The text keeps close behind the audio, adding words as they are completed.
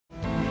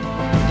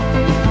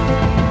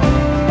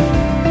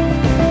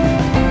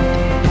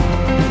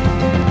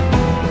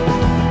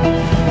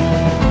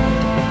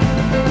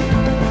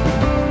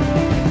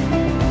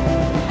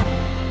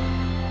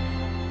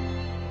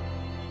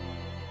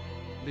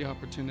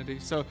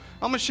opportunity. So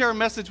I'm going to share a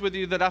message with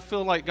you that I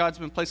feel like God's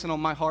been placing on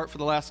my heart for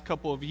the last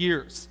couple of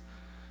years.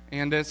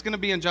 And it's going to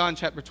be in John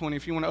chapter 20,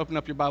 if you want to open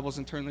up your Bibles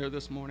and turn there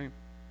this morning.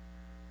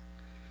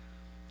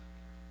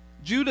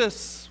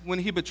 Judas, when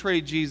he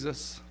betrayed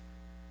Jesus,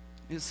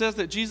 it says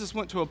that Jesus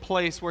went to a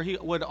place where he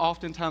would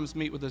oftentimes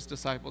meet with his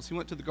disciples. He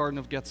went to the Garden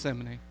of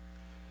Gethsemane.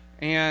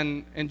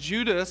 And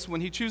Judas,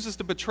 when he chooses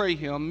to betray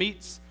him,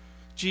 meets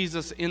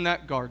Jesus in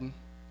that garden.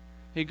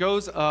 He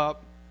goes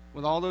up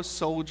with all those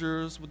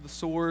soldiers, with the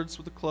swords,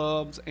 with the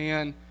clubs,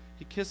 and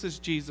he kisses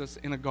Jesus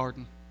in a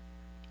garden.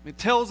 It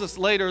tells us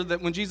later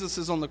that when Jesus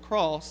is on the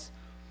cross,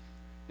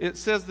 it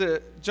says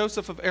that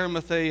Joseph of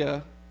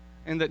Arimathea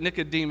and that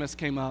Nicodemus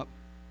came up,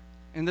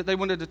 and that they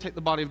wanted to take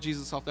the body of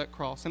Jesus off that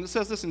cross. And it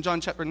says this in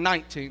John chapter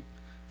 19,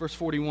 verse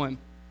 41.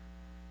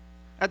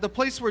 At the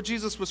place where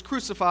Jesus was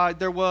crucified,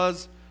 there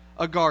was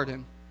a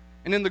garden,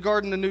 and in the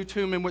garden a new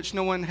tomb in which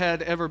no one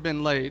had ever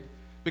been laid,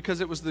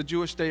 because it was the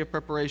Jewish day of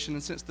preparation,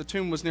 and since the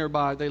tomb was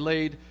nearby, they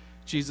laid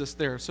Jesus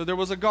there. So there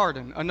was a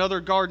garden, another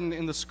garden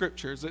in the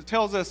Scriptures. It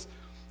tells us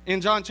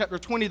in John chapter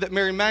 20 that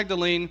Mary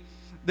Magdalene,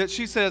 that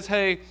she says,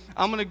 hey,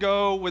 I'm going to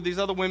go with these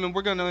other women.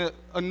 We're going to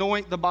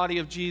anoint the body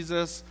of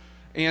Jesus.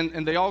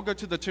 And they all go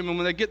to the tomb. And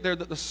when they get there,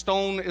 that the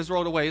stone is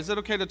rolled away. Is it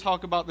okay to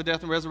talk about the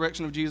death and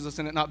resurrection of Jesus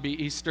and it not be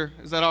Easter?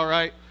 Is that all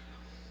right?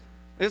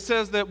 It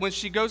says that when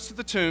she goes to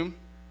the tomb,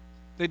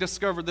 they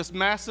discover this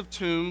massive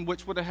tomb,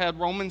 which would have had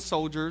Roman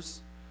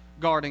soldiers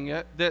guarding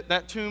it.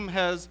 That tomb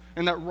has,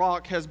 and that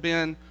rock has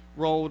been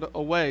rolled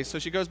away. So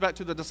she goes back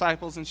to the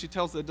disciples and she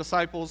tells the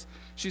disciples,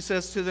 she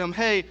says to them,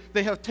 hey,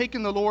 they have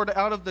taken the Lord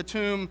out of the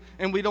tomb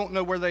and we don't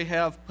know where they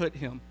have put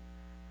him.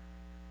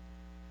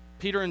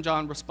 Peter and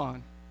John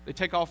respond. They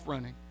take off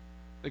running.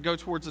 They go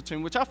towards the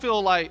tomb, which I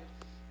feel like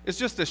is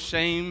just a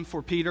shame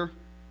for Peter,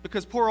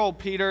 because poor old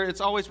Peter,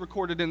 it's always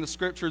recorded in the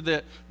Scripture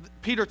that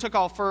Peter took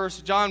off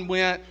first, John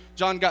went,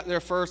 John got there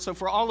first. So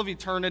for all of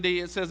eternity,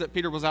 it says that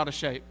Peter was out of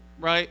shape,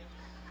 right?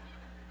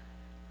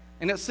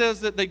 And it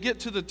says that they get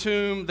to the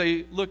tomb,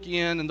 they look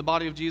in, and the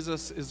body of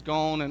Jesus is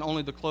gone, and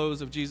only the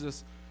clothes of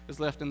Jesus is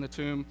left in the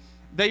tomb.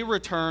 They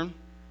return,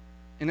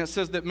 and it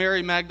says that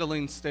Mary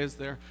Magdalene stays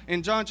there.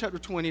 In John chapter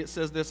 20, it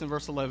says this in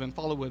verse 11.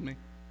 Follow with me.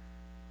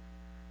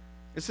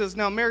 It says,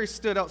 now Mary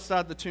stood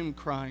outside the tomb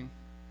crying.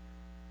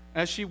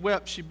 As she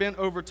wept, she bent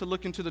over to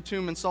look into the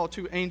tomb and saw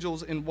two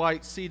angels in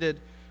white seated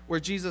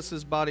where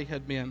Jesus' body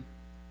had been,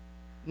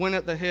 one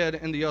at the head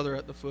and the other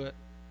at the foot.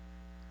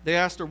 They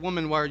asked her,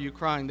 woman, why are you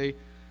crying? They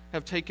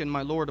have taken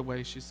my Lord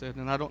away, she said,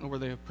 and I don't know where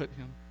they have put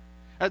him.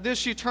 At this,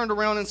 she turned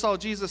around and saw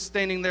Jesus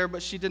standing there,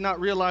 but she did not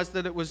realize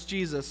that it was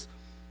Jesus.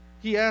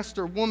 He asked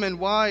her, woman,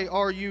 why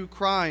are you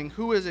crying?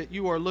 Who is it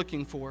you are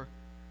looking for?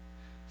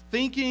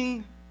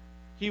 Thinking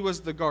he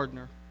was the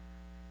gardener,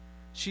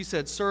 she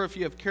said, sir, if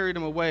you have carried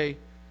him away,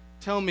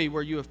 tell me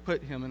where you have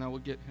put him, and I will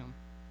get him.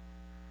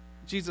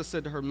 Jesus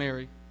said to her,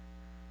 Mary.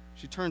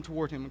 She turned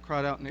toward him and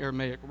cried out in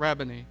Aramaic,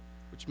 Rabboni,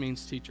 which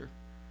means teacher.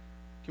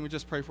 Can we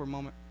just pray for a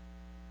moment?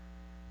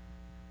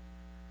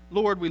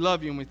 Lord, we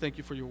love you and we thank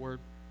you for your word.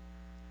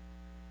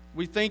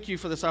 We thank you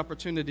for this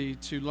opportunity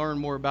to learn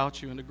more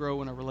about you and to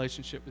grow in our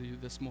relationship with you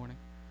this morning.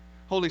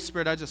 Holy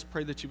Spirit, I just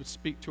pray that you would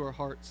speak to our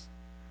hearts,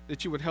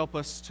 that you would help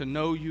us to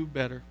know you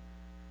better.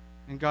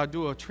 And God,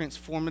 do a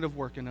transformative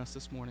work in us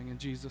this morning. In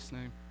Jesus'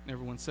 name. And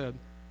everyone said,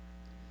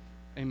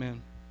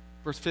 amen.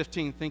 Verse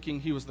 15, thinking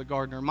he was the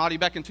gardener. Marty,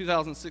 back in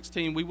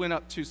 2016, we went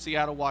up to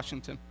Seattle,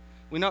 Washington.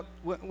 We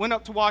went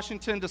up to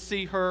Washington to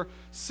see her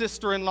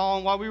sister-in-law.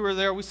 And while we were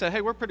there, we said,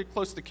 hey, we're pretty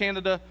close to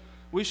Canada.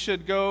 We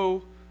should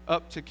go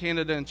up to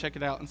Canada and check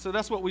it out. And so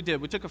that's what we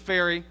did. We took a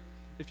ferry.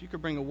 If you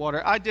could bring a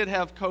water. I did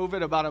have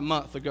COVID about a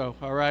month ago,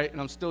 all right? And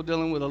I'm still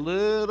dealing with a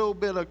little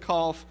bit of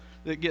cough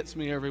that gets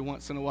me every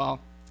once in a while.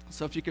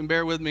 So if you can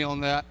bear with me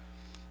on that.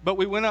 But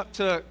we went up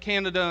to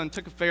Canada and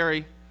took a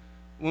ferry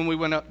when we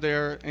went up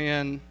there.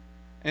 And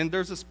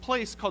there's this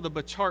place called the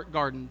Bachart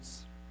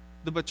Gardens.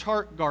 The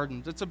Bachart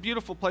Gardens. It's a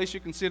beautiful place. You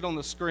can see it on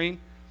the screen.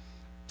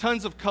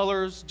 Tons of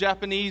colors,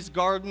 Japanese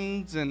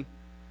gardens and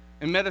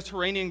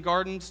Mediterranean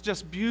gardens.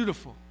 Just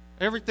beautiful.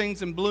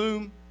 Everything's in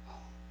bloom.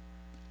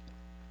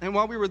 And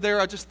while we were there,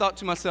 I just thought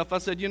to myself, I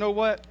said, you know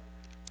what?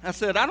 I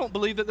said, I don't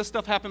believe that this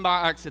stuff happened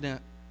by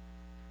accident.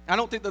 I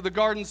don't think that the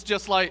gardens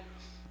just like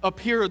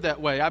appeared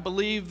that way. I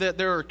believe that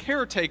there are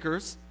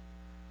caretakers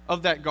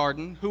of that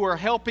garden who are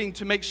helping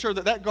to make sure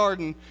that that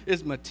garden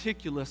is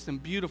meticulous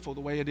and beautiful the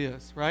way it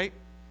is, right?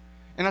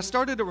 And I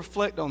started to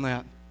reflect on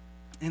that.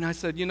 And I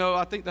said, you know,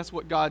 I think that's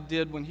what God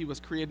did when he was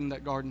creating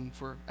that garden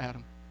for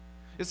Adam.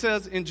 It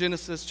says in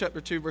Genesis chapter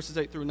 2, verses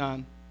 8 through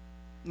 9,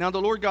 now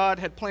the Lord God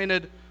had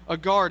planted a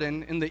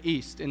garden in the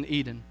east, in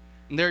Eden.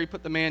 And there he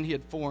put the man he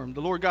had formed.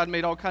 The Lord God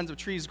made all kinds of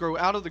trees grow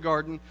out of the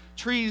garden,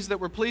 trees that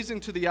were pleasing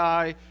to the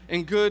eye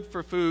and good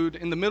for food.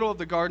 In the middle of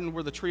the garden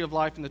were the tree of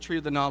life and the tree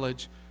of the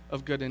knowledge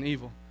of good and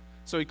evil.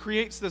 So he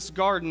creates this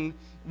garden,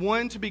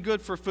 one, to be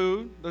good for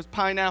food, those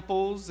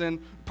pineapples and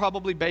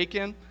probably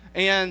bacon,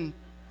 and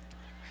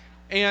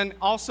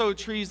also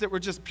trees that were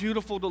just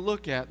beautiful to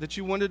look at, that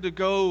you wanted to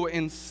go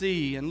and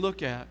see and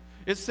look at.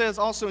 It says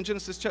also in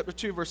Genesis chapter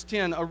 2, verse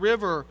 10, a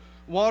river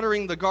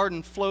watering the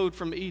garden flowed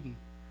from Eden.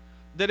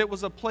 That it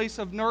was a place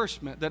of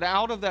nourishment, that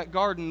out of that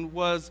garden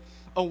was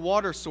a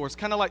water source,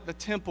 kind of like the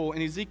temple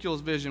in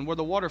Ezekiel's vision, where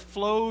the water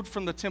flowed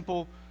from the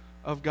temple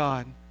of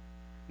God.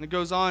 And it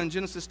goes on in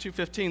Genesis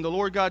 2:15, the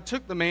Lord God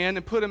took the man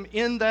and put him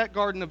in that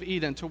Garden of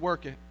Eden to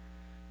work it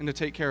and to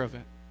take care of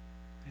it.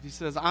 And he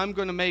says, I'm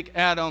going to make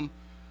Adam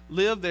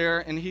live there,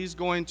 and he's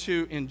going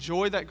to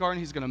enjoy that garden.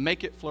 He's going to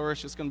make it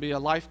flourish. It's going to be a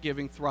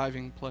life-giving,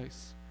 thriving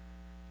place.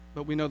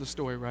 But we know the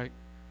story, right?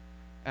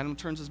 Adam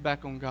turns his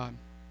back on God.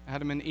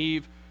 Adam and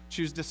Eve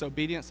choose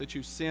disobedience. They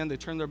choose sin. They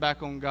turn their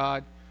back on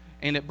God.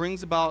 And it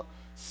brings about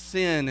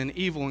sin and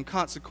evil and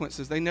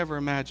consequences they never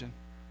imagined.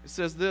 It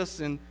says this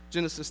in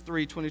Genesis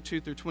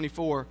 3:22 through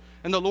 24.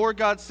 And the Lord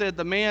God said,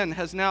 the man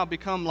has now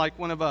become like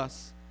one of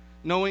us,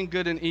 knowing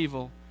good and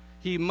evil.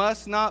 He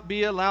must not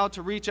be allowed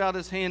to reach out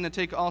his hand and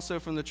take also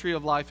from the tree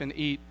of life and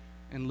eat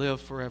and live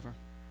forever.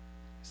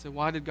 He said,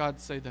 why did God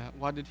say that?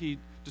 Why did he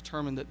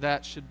determine that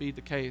that should be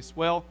the case?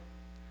 Well,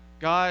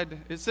 God,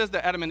 it says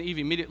that Adam and Eve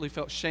immediately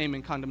felt shame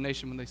and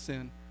condemnation when they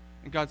sinned.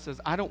 And God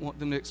says, I don't want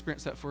them to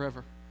experience that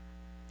forever.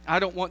 I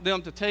don't want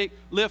them to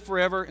live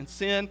forever in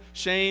sin,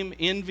 shame,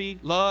 envy,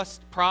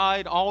 lust,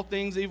 pride, all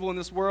things evil in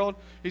this world.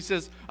 He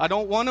says, I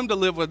don't want them to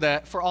live with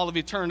that for all of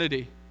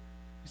eternity.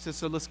 He says,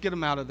 so let's get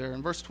them out of there.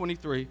 In verse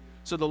 23,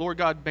 so the Lord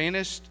God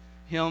banished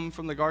him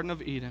from the Garden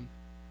of Eden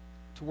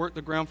to work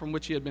the ground from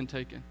which he had been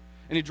taken.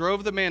 And he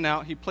drove the man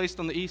out. He placed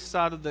on the east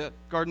side of the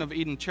Garden of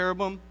Eden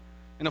cherubim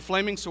and a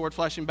flaming sword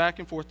flashing back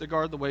and forth to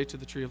guard the way to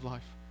the tree of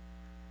life.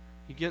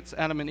 He gets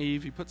Adam and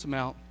Eve. He puts them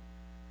out.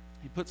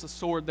 He puts a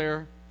sword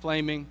there,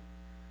 flaming.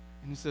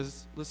 And he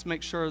says, let's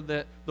make sure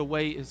that the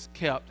way is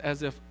kept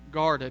as if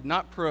guarded,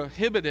 not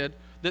prohibited,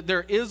 that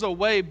there is a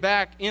way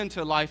back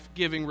into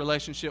life-giving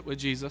relationship with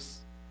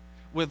Jesus,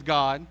 with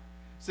God. It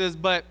says,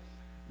 but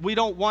we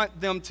don't want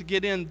them to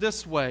get in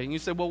this way. And you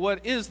say, well,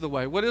 what is the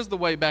way? What is the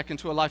way back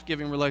into a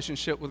life-giving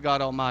relationship with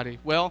God Almighty?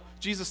 Well,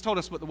 Jesus told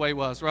us what the way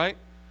was, right?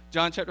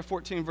 John chapter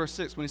 14, verse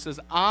 6, when he says,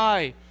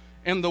 I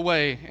am the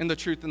way and the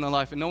truth and the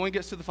life, and no one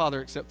gets to the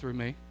Father except through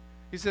me.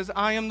 He says,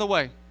 I am the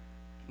way.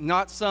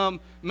 Not some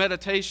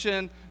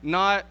meditation,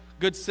 not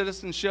good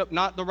citizenship,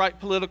 not the right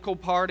political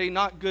party,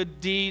 not good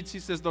deeds. He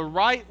says the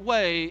right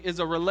way is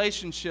a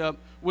relationship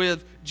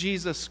with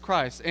Jesus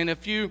Christ. And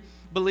if you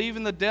believe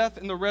in the death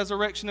and the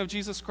resurrection of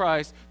Jesus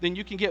Christ, then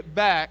you can get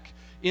back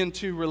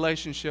into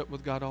relationship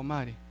with God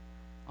Almighty.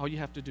 All you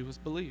have to do is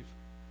believe.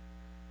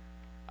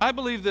 I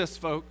believe this,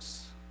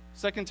 folks.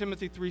 2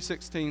 Timothy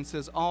 3:16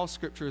 says all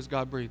Scripture is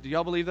God-breathed. Do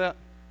y'all believe that?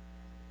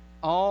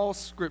 All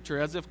Scripture,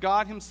 as if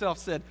God himself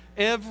said,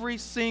 every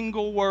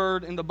single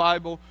word in the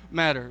Bible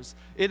matters.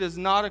 It is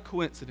not a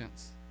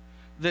coincidence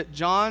that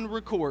John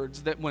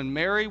records that when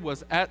Mary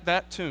was at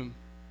that tomb,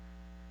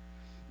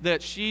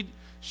 that she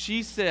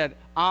said,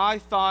 I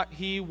thought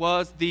he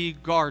was the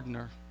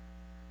gardener.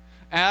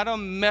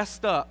 Adam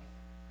messed up.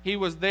 He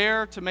was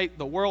there to make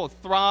the world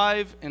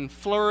thrive and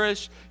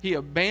flourish. He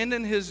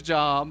abandoned his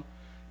job,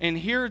 and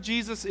here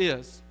Jesus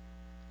is.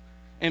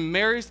 And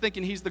Mary's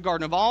thinking he's the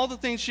gardener. Of all the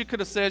things she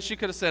could have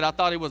said, I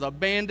thought he was a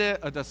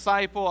bandit, a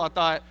disciple. I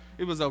thought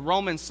he was a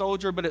Roman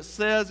soldier. But it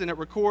says and it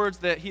records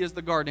that he is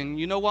the gardener. And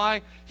you know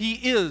why? He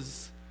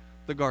is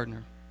the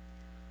gardener.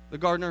 The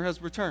gardener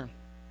has returned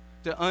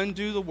to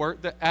undo the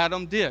work that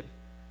Adam did.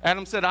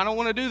 Adam said, I don't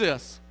want to do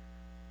this.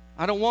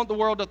 I don't want the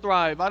world to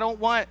thrive. I don't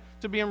want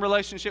to be in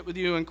relationship with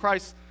you. And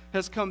Christ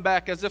has come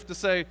back as if to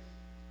say, if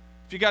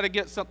you got to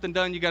get something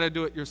done, you got to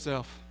do it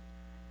yourself.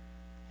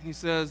 And he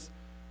says,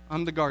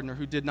 I'm the gardener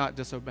who did not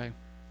disobey.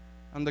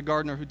 I'm the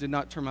gardener who did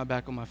not turn my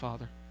back on my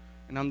Father.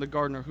 And I'm the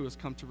gardener who has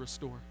come to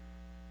restore.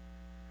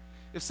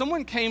 If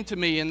someone came to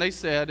me and they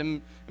said,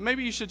 and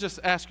maybe you should just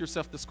ask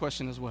yourself this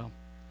question as well.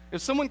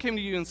 If someone came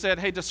to you and said,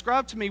 hey,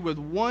 describe to me with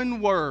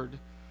one word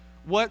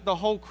what the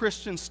whole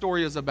Christian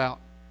story is about.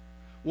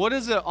 What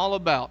is it all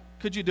about?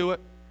 Could you do it?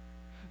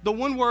 The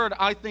one word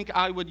I think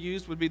I would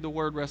use would be the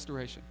word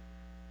restoration.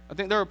 I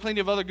think there are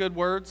plenty of other good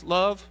words.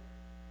 Love.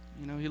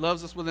 You know, he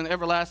loves us with an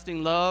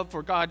everlasting love,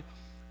 for God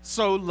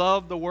so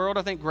loved the world.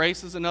 I think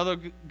grace is another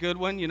good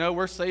one. You know,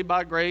 we're saved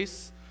by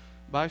grace,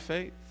 by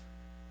faith.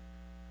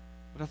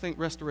 But I think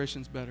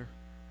restoration's better.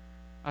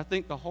 I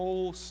think the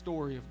whole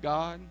story of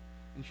God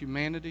and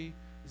humanity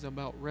is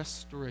about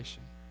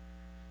restoration.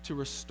 To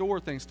restore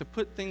things, to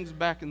put things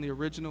back in the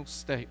original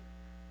state.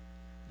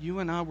 You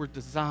and I were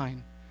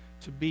designed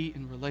to be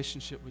in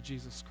relationship with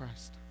Jesus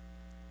Christ.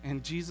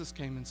 And Jesus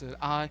came and said,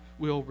 I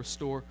will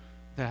restore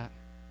that.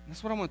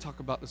 That's what I want to talk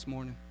about this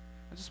morning.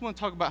 I just want to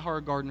talk about how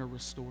our gardener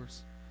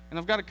restores. And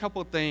I've got a couple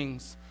of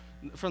things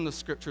from the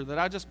Scripture that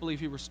I just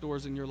believe he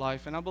restores in your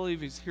life, and I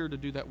believe he's here to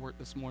do that work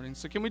this morning.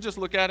 So can we just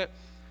look at it?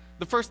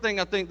 The first thing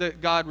I think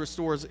that God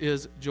restores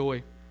is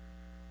joy.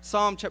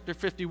 Psalm chapter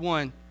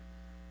 51,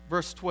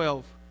 verse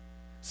 12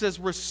 says,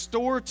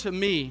 restore to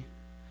me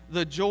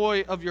the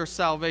joy of your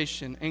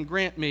salvation and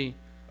grant me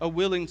a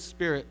willing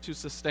spirit to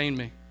sustain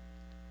me.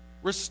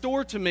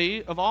 Restore to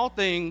me, of all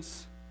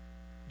things,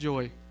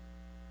 joy.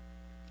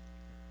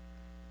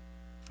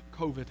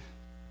 COVID.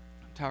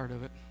 I'm tired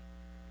of it.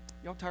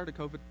 Y'all tired of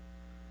COVID?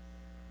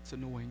 It's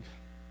annoying.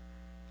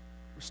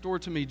 Restore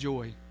to me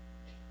joy.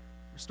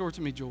 Restore to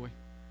me joy.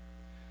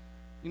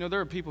 You know, there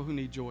are people who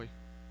need joy.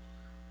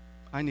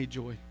 I need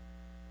joy.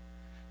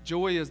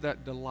 Joy is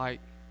that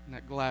delight and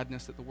that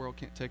gladness that the world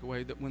can't take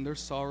away, that when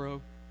there's sorrow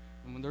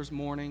and when there's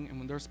mourning and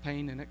when there's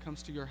pain and it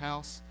comes to your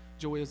house,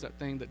 joy is that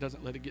thing that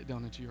doesn't let it get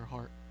down into your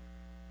heart.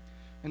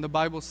 And the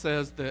Bible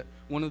says that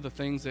one of the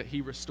things that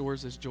he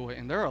restores is joy.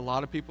 And there are a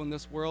lot of people in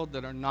this world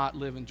that are not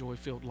living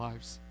joy-filled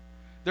lives.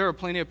 There are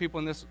plenty of people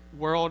in this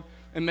world,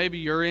 and maybe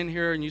you're in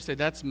here and you say,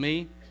 that's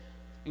me.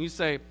 And you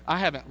say, I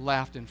haven't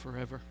laughed in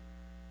forever.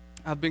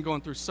 I've been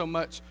going through so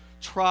much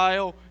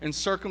trial and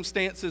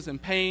circumstances and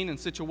pain and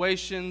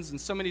situations and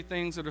so many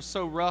things that are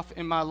so rough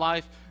in my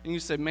life. And you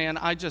say, man,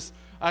 I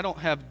don't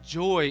have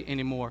joy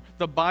anymore.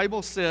 The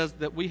Bible says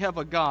that we have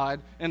a God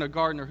and a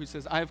gardener who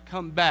says, I have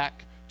come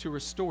back to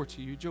restore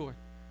to you joy.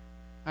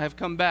 I have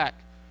come back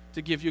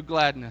to give you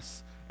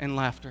gladness and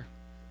laughter.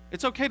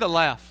 It's okay to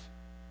laugh.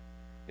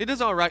 It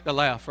is all right to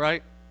laugh,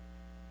 right?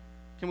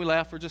 Can we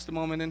laugh for just a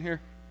moment in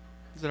here?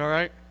 Is it all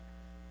right?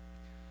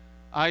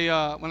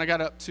 When I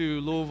got up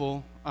to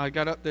Louisville, I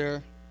got up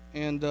there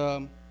and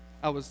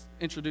I was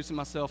introducing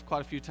myself quite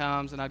a few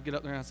times, and I'd get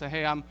up there and I'd say,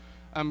 hey,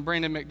 I'm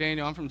Brandon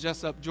McDaniel. I'm from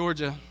Jessup,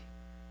 Georgia,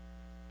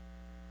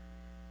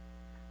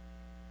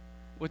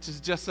 which is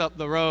just up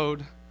the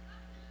road.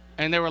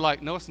 And they were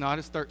like, no, it's not.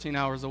 It's 13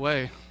 hours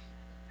away.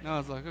 And I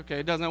was like, okay,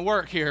 it doesn't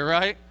work here,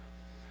 right?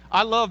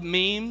 I love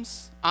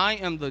memes. I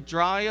am the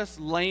driest,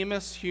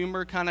 lamest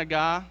humor kind of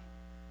guy.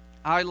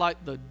 I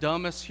like the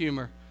dumbest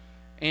humor.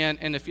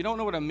 And if you don't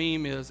know what a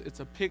meme is, it's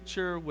a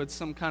picture with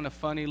some kind of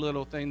funny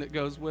little thing that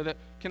goes with it.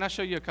 Can I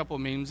show you a couple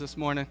of memes this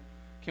morning?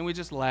 Can we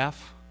just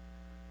laugh?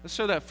 Let's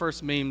show that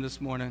first meme this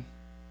morning.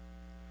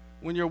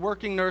 When you're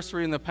working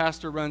nursery and the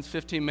pastor runs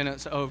 15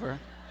 minutes over.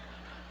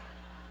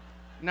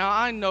 Now,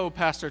 I know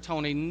Pastor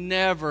Tony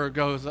never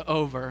goes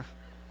over,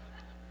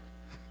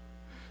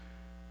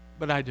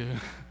 but I do.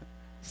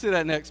 See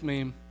that next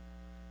meme?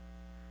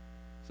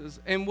 It says,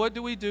 and what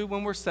do we do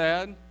when we're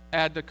sad?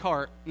 Add to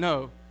cart.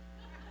 No.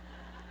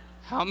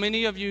 How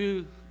many of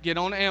you get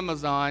on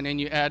Amazon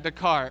and you add to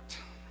cart?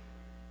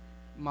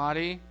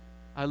 Marty,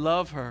 I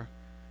love her.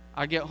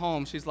 I get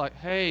home, she's like,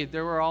 hey,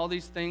 there were all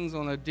these things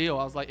on a deal.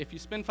 I was like, if you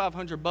spend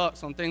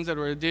 $500 on things that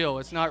are a deal,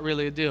 it's not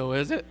really a deal,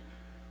 is it?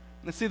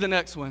 Let's see the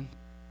next one.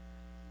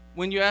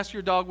 When you ask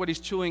your dog what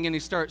he's chewing and he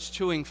starts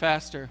chewing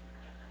faster.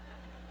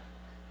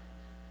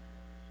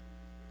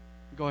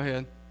 Go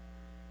ahead.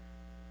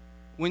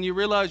 When you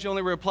realize you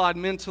only replied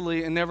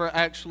mentally and never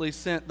actually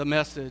sent the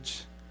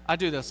message. I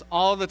do this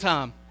all the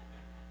time.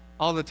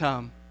 All the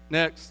time.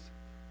 Next.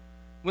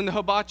 When the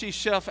hibachi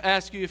chef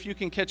asks you if you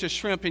can catch a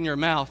shrimp in your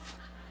mouth.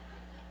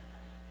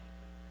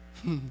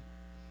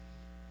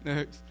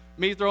 Next.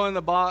 Me throwing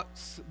the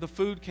box, the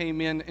food came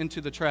into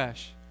the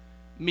trash.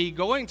 Me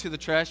going to the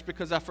trash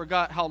because I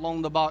forgot how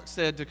long the box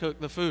said to cook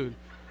the food.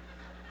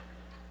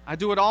 I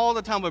do it all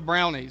the time with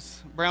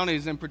brownies.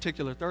 Brownies in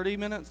particular. 30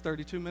 minutes,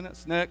 32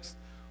 minutes. Next.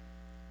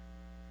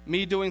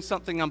 Me doing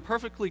something I'm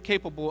perfectly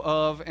capable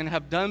of and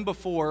have done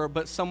before,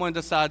 but someone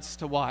decides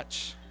to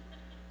watch.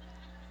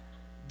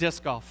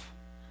 Disc golf.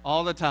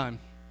 All the time.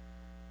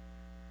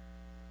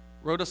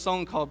 Wrote a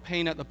song called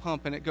Pain at the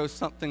Pump, and it goes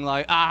something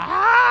like,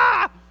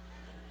 ah!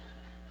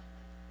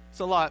 It's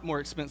a lot more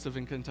expensive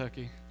in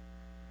Kentucky.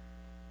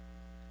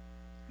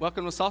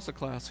 Welcome to salsa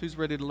class. Who's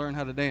ready to learn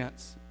how to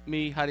dance?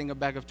 Me hiding a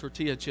bag of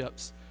tortilla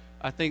chips.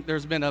 I think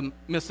there's been a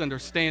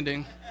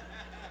misunderstanding.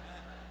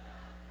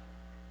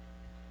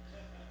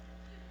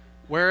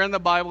 Where in the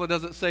Bible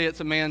does it say it's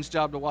a man's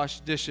job to wash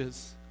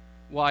dishes?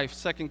 Wife,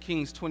 2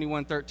 Kings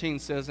 21:13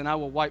 says, and I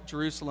will wipe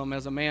Jerusalem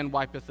as a man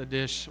wipeth a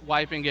dish,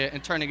 wiping it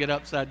and turning it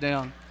upside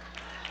down.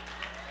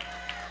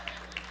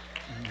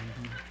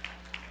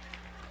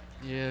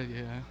 Yeah,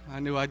 I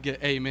knew I'd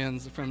get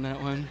amens from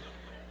that one.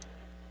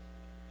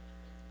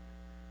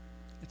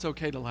 It's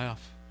okay to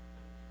laugh.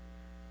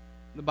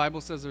 The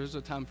Bible says there's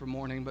a time for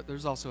mourning, but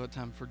there's also a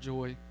time for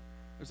joy.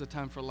 There's a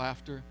time for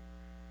laughter.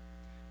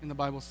 And the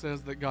Bible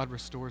says that God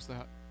restores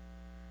that.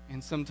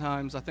 And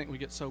sometimes I think we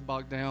get so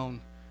bogged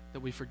down that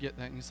we forget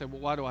that. And you say,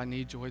 well, why do I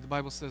need joy? The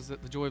Bible says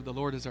that the joy of the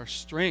Lord is our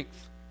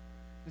strength.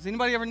 Does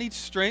anybody ever need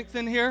strength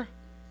in here?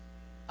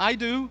 I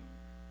do.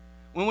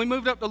 When we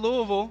moved up to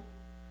Louisville,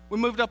 we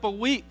moved up a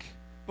week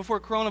before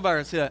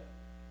coronavirus hit.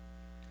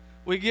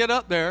 We get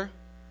up there.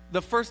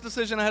 The first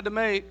decision I had to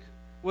make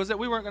was that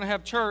we weren't going to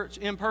have church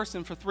in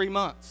person for 3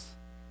 months.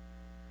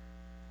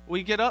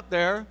 We get up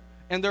there,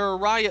 and there are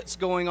riots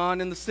going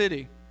on in the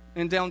city,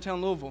 in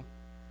downtown Louisville.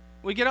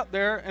 We get up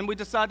there, and we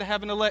decide to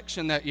have an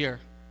election that year.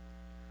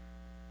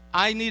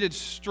 I needed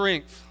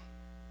strength,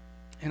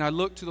 and I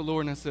looked to the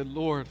Lord, and I said,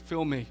 Lord,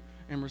 fill me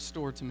and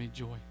restore to me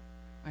joy.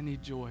 I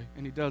need joy,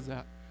 and he does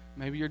that.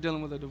 Maybe you're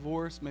dealing with a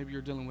divorce. Maybe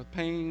you're dealing with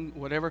pain,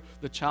 whatever.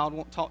 The child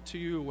won't talk to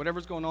you, or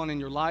whatever's going on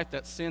in your life,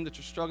 that sin that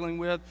you're struggling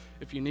with.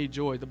 If you need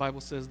joy, the Bible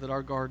says that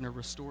our gardener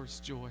restores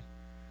joy,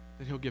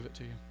 that he'll give it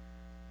to you.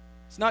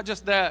 It's not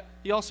just that.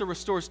 He also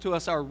restores to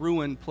us our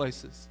ruined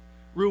places.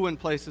 Ruined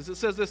places. It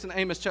says this in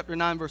Amos chapter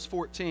 9, verse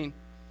 14.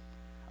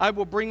 I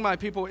will bring my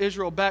people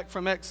Israel back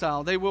from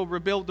exile. They will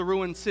rebuild the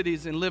ruined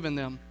cities and live in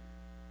them.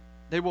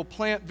 They will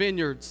plant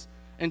vineyards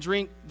and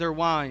drink their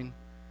wine.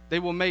 They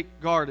will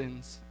make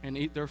gardens and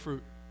eat their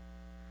fruit.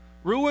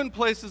 Ruined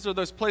places are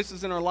those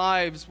places in our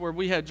lives where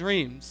we had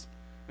dreams.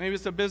 Maybe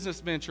it's a business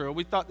venture, or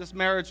we thought this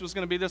marriage was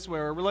going to be this way,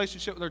 or a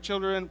relationship with our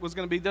children was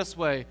going to be this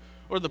way,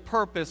 or the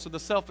purpose or the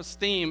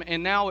self-esteem,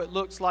 and now it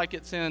looks like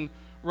it's in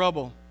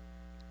rubble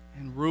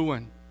and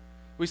ruin.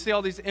 We see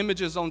all these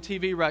images on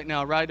TV right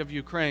now, right, of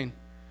Ukraine,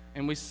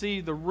 and we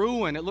see the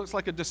ruin. It looks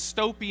like a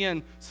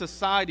dystopian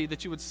society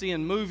that you would see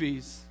in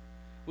movies.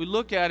 We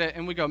look at it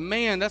and we go,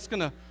 man, that's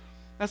going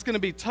to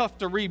be tough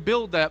to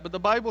rebuild that. But the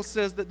Bible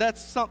says that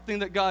that's something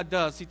that God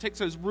does. He takes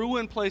those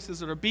ruined places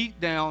that are beat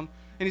down,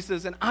 and he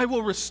says, and I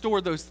will restore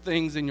those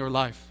things in your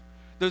life,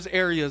 those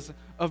areas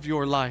of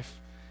your life.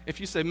 If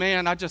you say,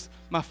 man,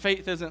 my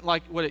faith isn't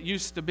like what it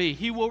used to be,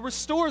 he will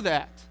restore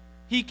that.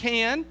 He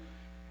can,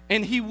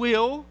 and he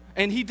will,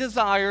 and he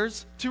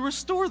desires to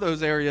restore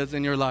those areas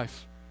in your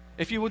life.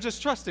 If you will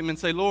just trust him and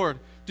say, Lord,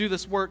 do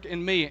this work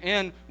in me.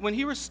 And when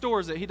he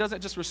restores it, he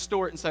doesn't just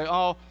restore it and say,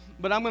 oh,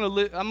 but I'm going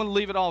to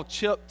leave it all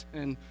chipped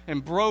and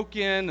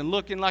broken and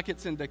looking like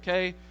it's in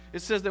decay.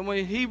 It says that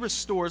when he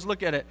restores,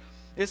 look at it.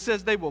 It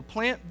says they will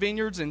plant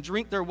vineyards and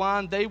drink their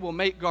wine. They will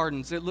make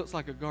gardens. It looks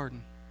like a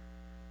garden.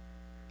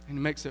 And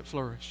he makes it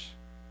flourish.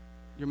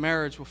 Your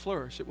marriage will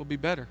flourish. It will be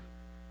better.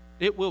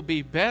 It will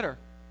be better.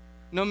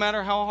 No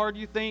matter how hard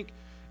you think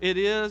it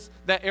is,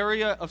 that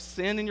area of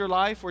sin in your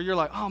life where you're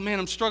like, oh man,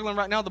 I'm struggling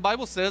right now. The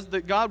Bible says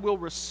that God will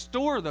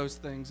restore those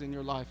things in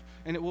your life,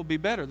 and it will be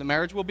better. The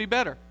marriage will be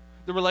better.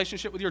 The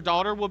relationship with your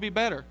daughter will be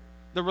better.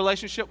 The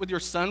relationship with your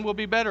son will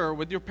be better, or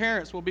with your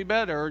parents will be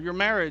better, or your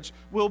marriage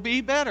will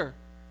be better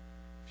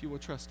if you will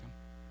trust him.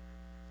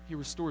 He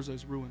restores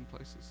those ruined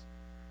places.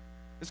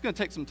 It's going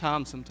to take some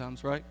time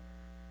sometimes, right?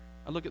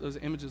 I look at those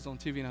images on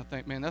TV and I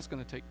think, man, that's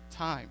going to take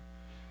time.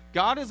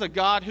 God is a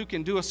God who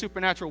can do a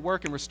supernatural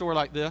work and restore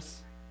like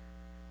this.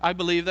 I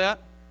believe that.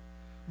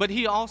 But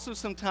he also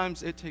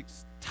sometimes, it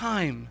takes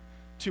time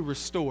to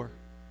restore.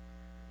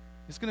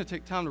 It's going to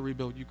take time to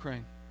rebuild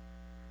Ukraine.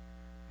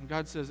 And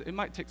God says it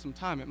might take some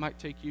time. It might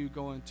take you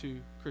going to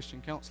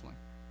Christian counseling.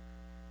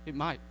 It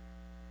might.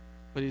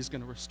 But he's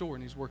going to restore,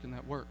 and he's working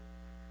that work.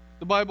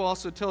 The Bible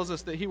also tells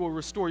us that he will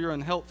restore your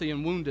unhealthy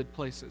and wounded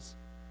places.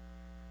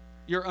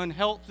 Your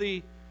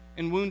unhealthy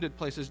and wounded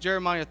places.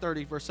 Jeremiah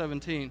 30, verse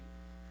 17.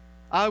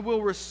 I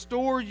will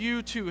restore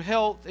you to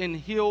health and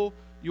heal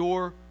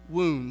your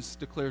wounds,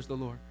 declares the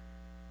Lord.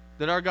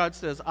 That our God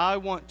says, I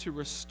want to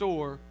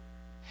restore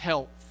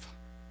health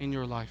in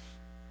your life.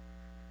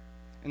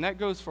 And that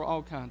goes for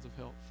all kinds of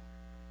health.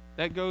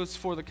 That goes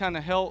for the kind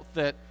of health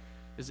that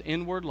is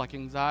inward, like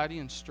anxiety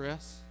and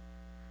stress.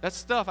 That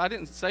stuff, I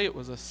didn't say it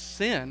was a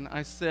sin.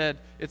 I said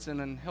it's an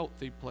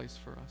unhealthy place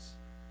for us.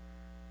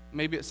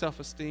 Maybe it's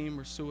self-esteem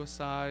or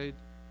suicide.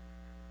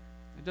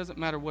 It doesn't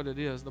matter what it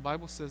is. The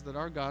Bible says that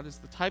our God is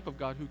the type of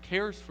God who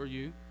cares for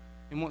you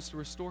and wants to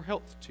restore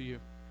health to you.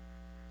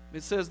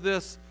 It says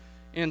this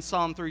in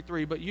Psalm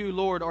 3:3, but you,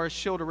 Lord, are a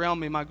shield around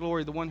me, my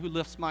glory, the one who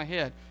lifts my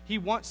head. He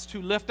wants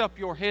to lift up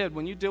your head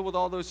when you deal with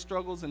all those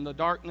struggles and the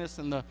darkness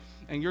and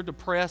you're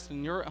depressed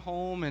and you're at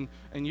home and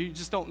you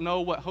just don't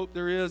know what hope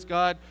there is.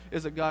 God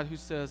is a God who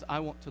says,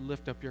 I want to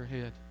lift up your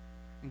head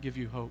and give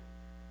you hope.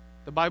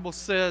 The Bible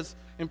says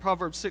in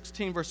Proverbs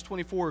 16, verse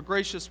 24,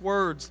 gracious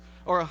words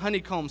are a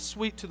honeycomb,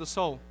 sweet to the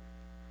soul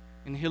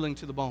and healing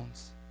to the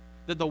bones.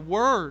 That the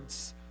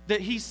words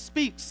that he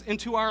speaks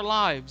into our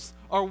lives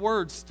are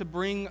words to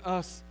bring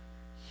us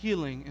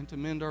healing and to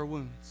mend our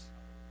wounds.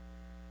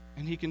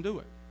 And he can do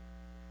it.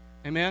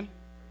 Amen?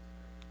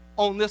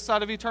 On this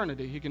side of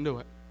eternity, he can do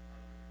it.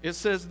 It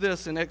says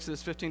this in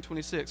Exodus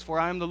 15:26, for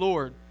I am the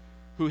Lord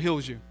who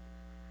heals you.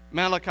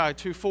 Malachi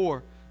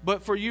 2:4,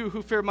 but for you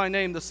who fear my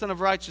name, the Son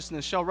of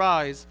Righteousness shall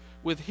rise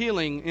with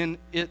healing in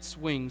its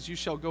wings. You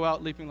shall go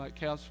out leaping like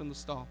calves from the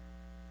stall.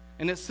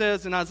 And it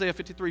says in Isaiah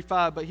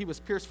 53:5, but he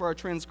was pierced for our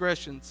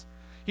transgressions.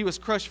 He was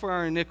crushed for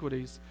our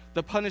iniquities.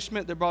 The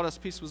punishment that brought us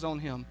peace was on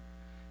him.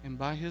 And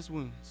by his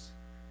wounds,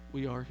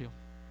 we are healed.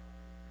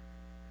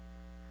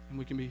 And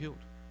we can be healed.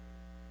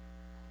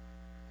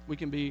 We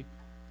can be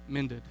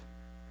mended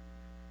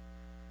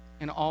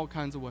in all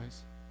kinds of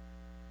ways.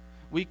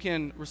 We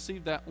can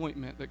receive that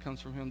ointment that comes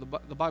from him.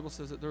 The Bible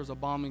says that there's a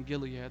balm in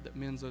Gilead that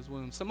mends those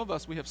wounds. Some of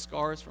us, we have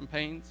scars from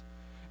pains.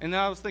 And then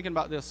I was thinking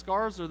about this.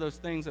 Scars are those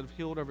things that have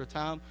healed over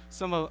time.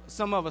 Some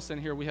of us in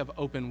here, we have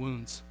open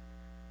wounds.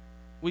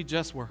 We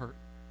just were hurt.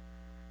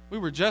 We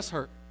were just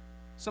hurt.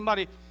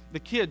 The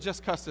kid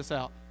just cussed us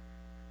out.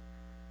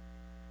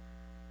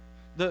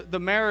 The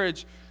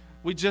marriage,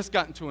 we just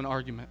got into an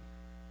argument.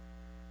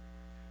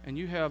 And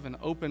you have an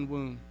open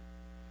wound.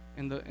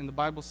 And the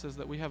Bible says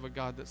that we have a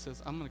God that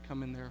says, I'm going to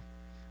come in there.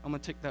 I'm going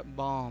to take that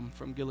balm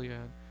from Gilead.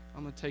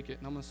 I'm going to take it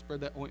and I'm going to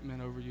spread that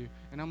ointment over you.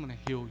 And I'm going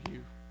to heal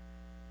you.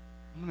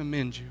 I'm going to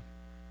mend you.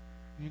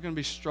 And you're going to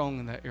be strong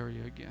in that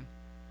area again.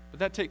 But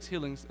that takes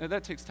healing.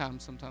 That takes time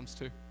sometimes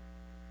too.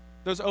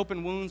 Those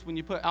open wounds, when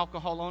you put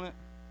alcohol on it,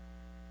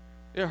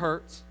 it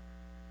hurts.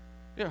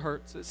 It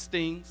hurts. It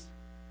stings,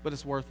 but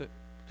it's worth it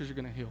because you're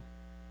going to heal.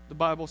 The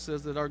Bible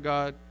says that our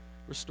God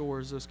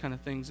restores those kind of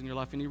things in your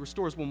life, and he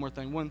restores one more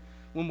thing. One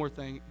more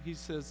thing. He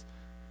says,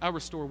 I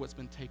restore what's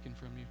been taken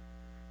from you.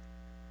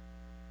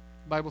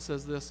 The Bible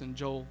says this in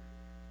Joel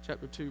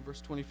chapter 2,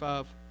 verse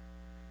 25.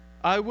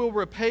 I will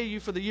repay you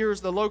for the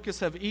years the locusts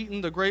have eaten,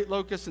 the great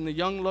locust and the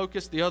young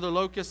locust, the other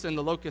locust and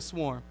the locust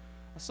swarm.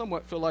 I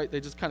somewhat feel like they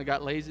just kind of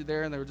got lazy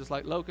there, and they were just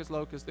like locust,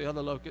 the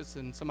other locust,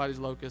 and somebody's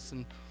locust.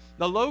 And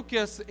the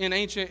locusts in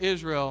ancient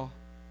Israel,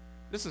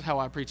 this is how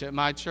I preach at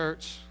my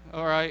church,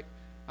 all right?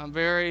 I'm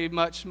very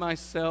much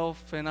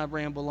myself, and I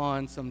ramble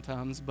on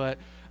sometimes, but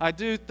I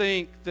do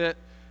think that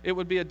it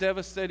would be a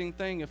devastating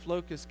thing if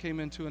locusts came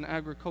into an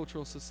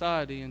agricultural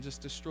society and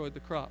just destroyed the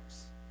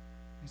crops.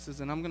 He says,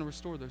 and I'm going to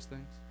restore those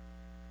things.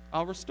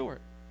 I'll restore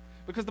it.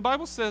 Because the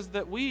Bible says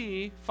that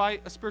we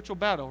fight a spiritual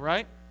battle,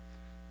 right?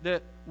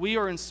 That we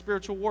are in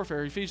spiritual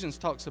warfare. Ephesians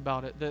talks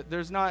about it. That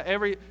there's not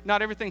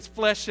everything's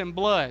flesh and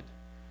blood.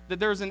 That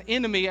there's an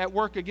enemy at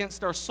work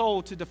against our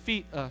soul to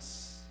defeat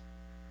us.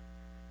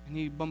 And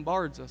he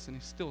bombards us and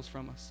he steals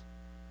from us.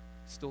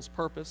 Steals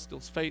purpose,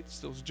 steals faith,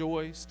 steals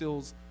joy,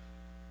 steals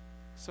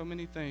so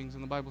many things.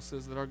 And the Bible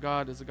says that our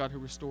God is a God who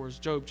restores.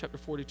 Job chapter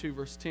 42,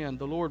 verse 10.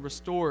 The Lord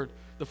restored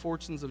the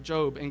fortunes of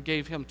Job and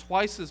gave him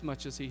twice as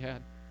much as he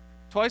had.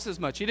 Twice as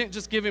much. He didn't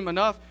just give him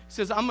enough. He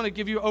says, I'm going to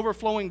give you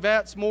overflowing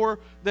vats, more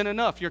than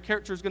enough. Your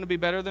character is going to be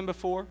better than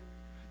before.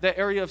 That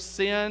area of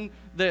sin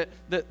that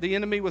the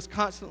enemy was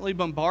constantly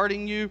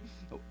bombarding you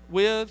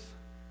with,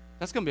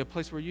 that's going to be a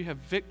place where you have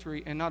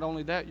victory. And not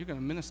only that, you're going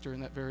to minister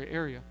in that very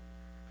area,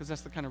 because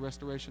that's the kind of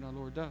restoration our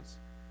Lord does.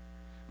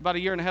 About a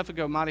year and a half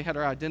ago, Marty had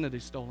her identity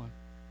stolen.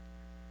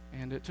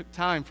 And it took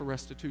time for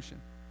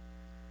restitution.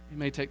 It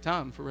may take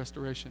time for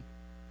restoration,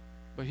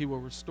 but he will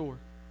restore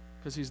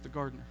because he's the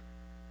gardener.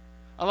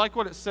 I like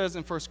what it says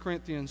in 1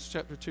 Corinthians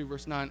chapter 2,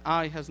 verse 9.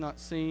 Eye has not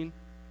seen,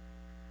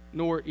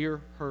 nor ear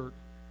heard,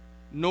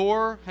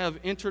 nor have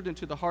entered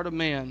into the heart of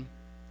man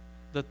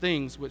the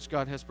things which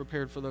God has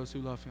prepared for those who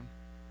love him.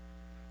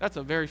 That's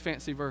a very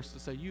fancy verse to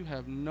say you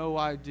have no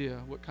idea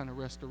what kind of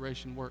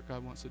restoration work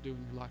God wants to do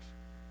in your life.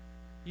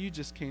 You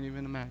just can't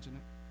even imagine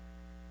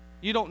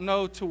it. You don't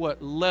know to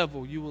what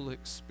level you will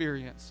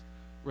experience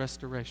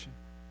restoration.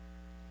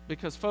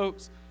 Because,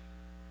 folks,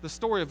 the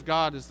story of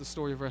God is the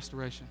story of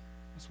restoration.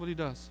 That's what he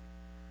does.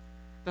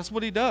 That's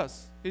what he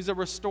does. He's a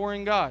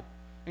restoring God.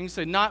 And you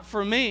say, not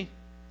for me,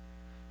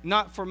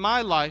 not for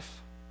my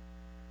life.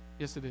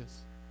 Yes, it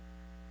is.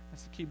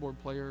 That's the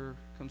keyboard player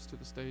comes to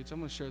the stage. I'm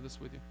going to share this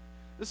with you.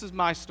 This is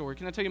my story.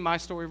 Can I tell you my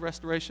story of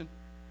restoration?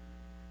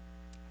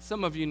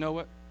 Some of you know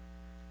it.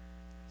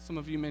 Some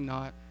of you may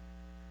not.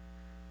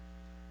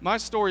 My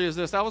story is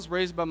this. I was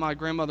raised by my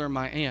grandmother and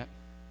my aunt.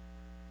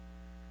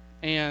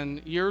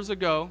 And years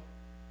ago,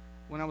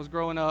 when I was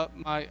growing up,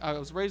 I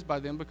was raised by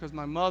them because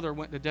my mother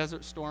went to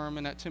Desert Storm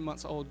and at 10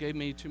 months old gave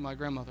me to my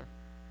grandmother.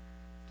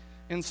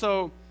 And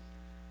so,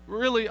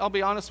 really, I'll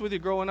be honest with you,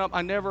 growing up,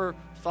 I never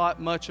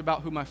thought much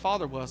about who my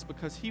father was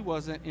because he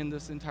wasn't in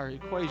this entire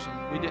equation.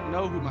 We didn't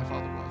know who my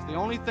father was. The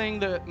only thing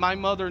that my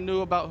mother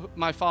knew about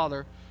my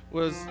father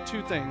was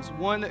two things.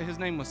 One, that his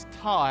name was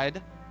Todd,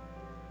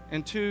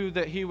 and two,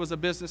 that he was a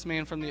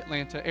businessman from the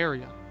Atlanta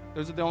area.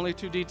 Those are the only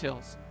two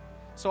details.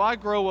 So I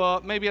grow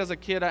up, maybe as a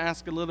kid I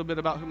ask a little bit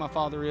about who my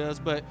father is,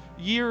 but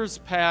years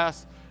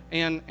pass,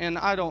 and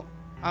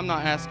I'm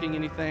not asking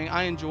anything.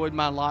 I enjoyed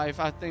my life.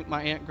 I think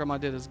my aunt and grandma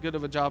did as good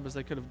of a job as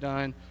they could have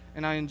done,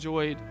 and I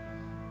enjoyed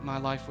my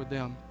life with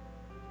them.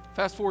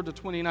 Fast forward to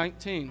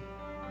 2019.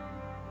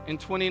 In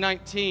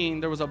 2019,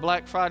 there was a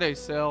Black Friday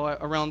sale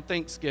around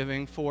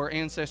Thanksgiving for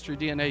Ancestry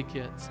DNA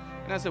kits.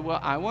 And I said, well,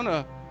 I want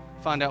to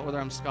find out whether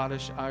I'm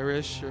Scottish,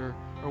 Irish, or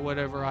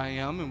whatever I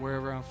am and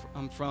wherever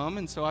I'm from.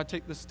 And so I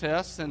take this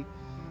test, and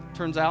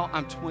turns out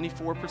I'm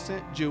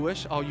 24%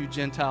 Jewish, all you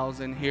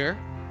Gentiles in here.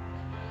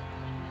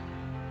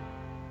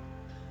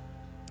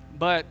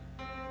 But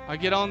I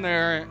get on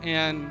there,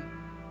 and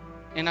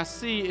I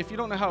see, if you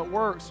don't know how it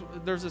works,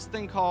 there's this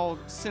thing called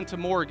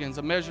centimorgans,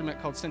 a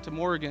measurement called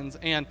centimorgans.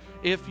 And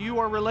if you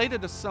are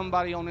related to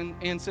somebody on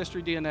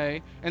Ancestry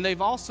DNA, and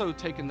they've also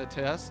taken the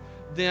test,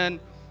 then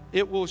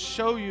it will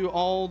show you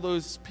all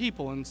those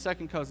people and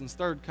second cousins,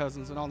 third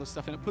cousins, and all this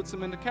stuff, and it puts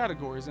them into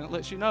categories, and it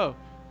lets you know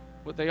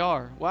what they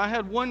are. Well, I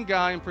had one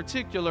guy in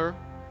particular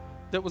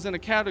that was in a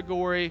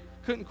category,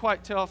 couldn't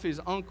quite tell if he's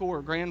uncle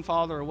or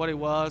grandfather or what he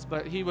was,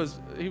 but he was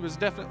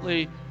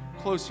definitely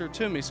closer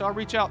to me. So I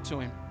reach out to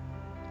him,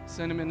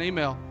 send him an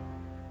email.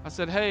 I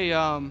said, hey,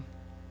 I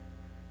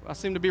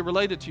seem to be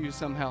related to you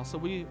somehow. So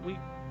we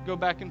go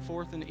back and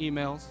forth in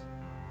emails.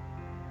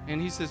 And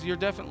he says, you're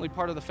definitely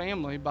part of the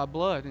family by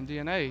blood and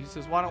DNA. He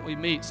says, why don't we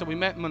meet? So we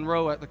met in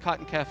Monroe at the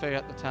Cotton Cafe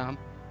at the time.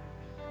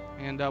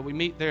 And we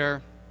meet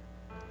there.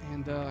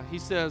 And he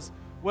says,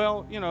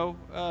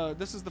 well,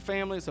 this is the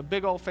family. It's a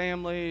big old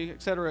family,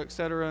 et cetera,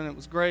 and it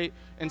was great.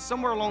 And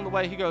somewhere along the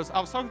way, he goes, I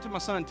was talking to my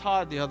son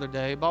Todd the other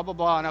day, blah, blah,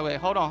 blah. And I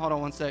went, hold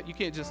on one sec. You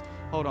can't just,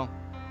 hold on.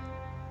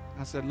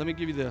 I said, let me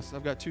give you this.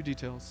 I've got 2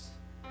 details.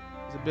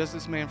 He's a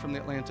businessman from the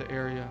Atlanta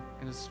area,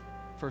 and his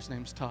first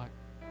name's Todd.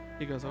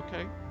 He goes,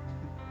 okay.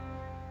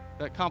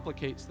 That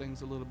complicates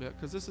things a little bit,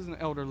 because this is an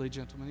elderly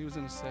gentleman. He was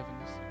in his 70s.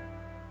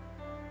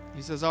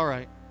 He says, all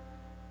right.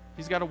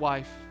 He's got a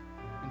wife,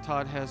 and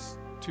Todd has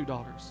 2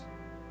 daughters.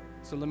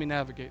 So let me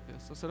navigate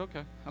this. I said,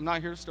 okay. I'm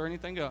not here to stir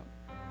anything up.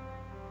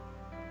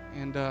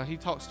 And he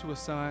talks to his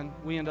son.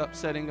 We end up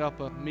setting up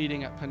a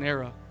meeting at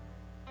Panera.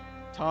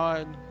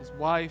 Todd, his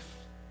wife,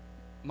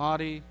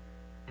 Marty,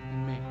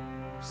 and me.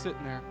 We're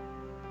sitting there.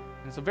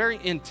 And it's a very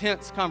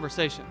intense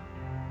conversation.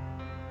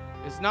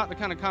 It's not the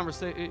kind of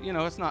conversation,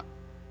 it's not,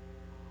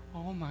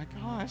 oh my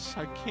gosh,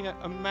 I can't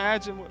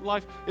imagine what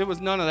life, it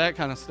was none of that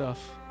kind of stuff.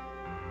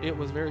 It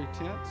was very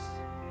tense,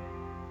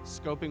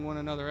 scoping one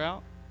another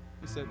out.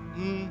 He said,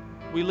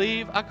 we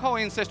leave. I call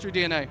Ancestry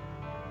DNA.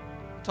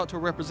 Talk to a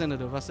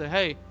representative. I said,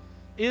 hey,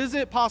 is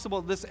it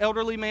possible this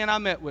elderly man I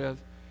met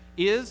with,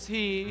 is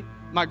he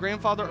my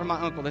grandfather or my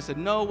uncle? They said,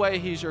 no way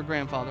he's your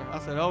grandfather. I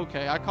said,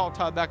 okay. I called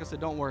Todd back. I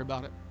said, don't worry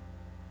about it.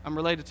 I'm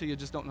related to you,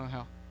 just don't know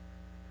how.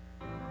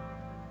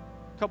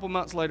 A couple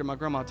months later, my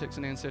grandma takes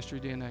an Ancestry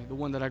DNA, the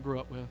one that I grew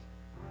up with.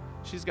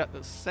 She's got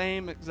the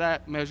same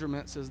exact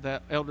measurements as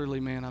that elderly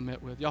man I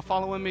met with. Y'all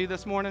following me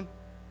this morning?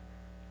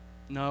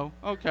 No?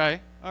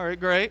 Okay. All right,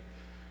 great.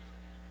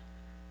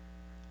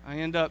 I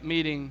end up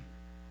meeting,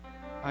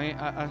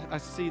 I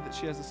see that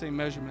she has the same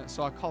measurements,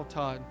 so I call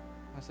Todd.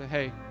 I say,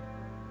 hey,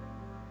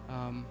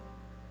 can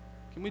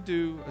we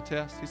do a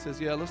test? He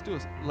says, yeah, let's do a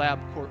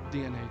LabCorp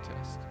DNA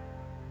test.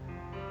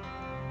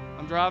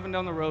 I'm driving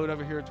down the road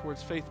over here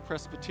towards Faith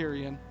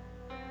Presbyterian,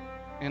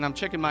 and I'm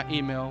checking my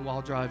email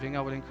while driving.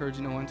 I would encourage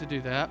no one to do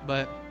that,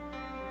 but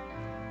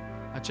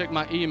I check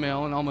my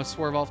email and almost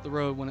swerve off the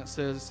road when it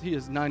says he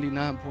is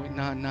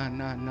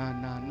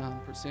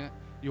 99.999999%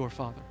 your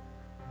father.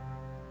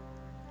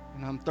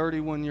 And I'm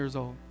 31 years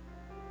old.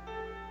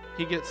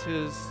 He gets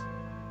his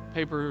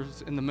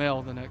papers in the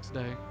mail the next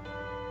day.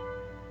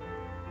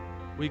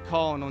 We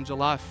call, and on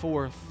July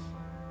 4th,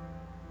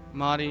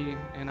 Marty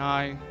and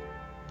I,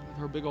 with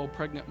her big old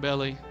pregnant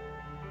belly,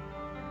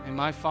 and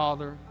my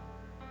father,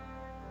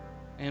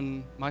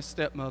 and my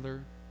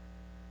stepmother,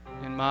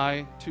 and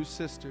my 2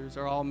 sisters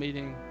are all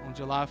meeting on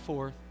July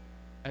 4th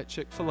at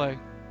Chick-fil-A.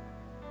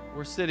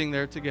 We're sitting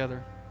there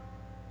together,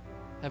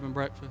 having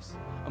breakfast.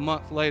 A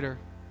month later,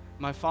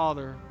 my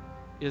father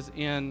is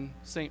in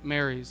St.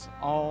 Mary's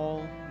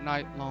all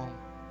night long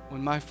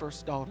when my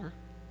first daughter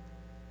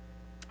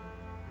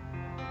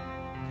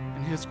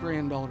and his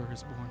granddaughter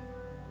is born.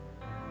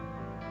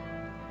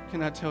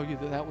 Can I tell you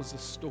that was a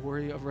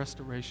story of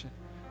restoration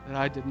that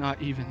I did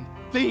not even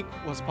think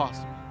was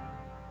possible?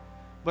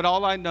 But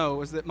all I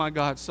know is that my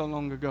God so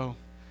long ago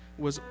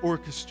was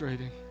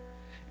orchestrating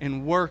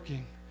and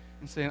working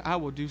and saying, I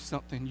will do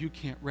something you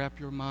can't wrap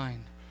your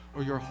mind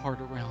or your heart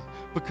around,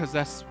 because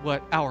that's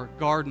what our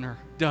gardener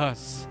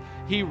does.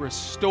 He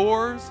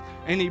restores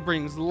and he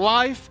brings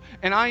life,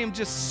 and I am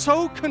just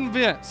so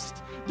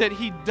convinced that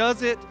he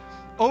does it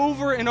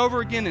over and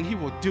over again, and he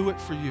will do it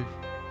for you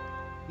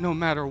no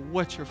matter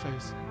what you're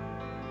facing.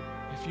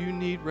 If you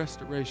need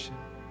restoration,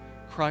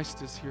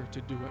 Christ is here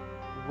to do it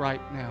right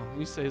now.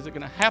 You say, is it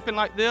going to happen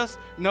like this?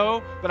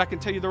 No, but I can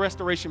tell you the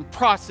restoration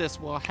process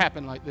will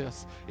happen like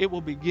this. It will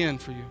begin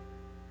for you,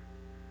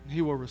 and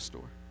he will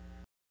restore.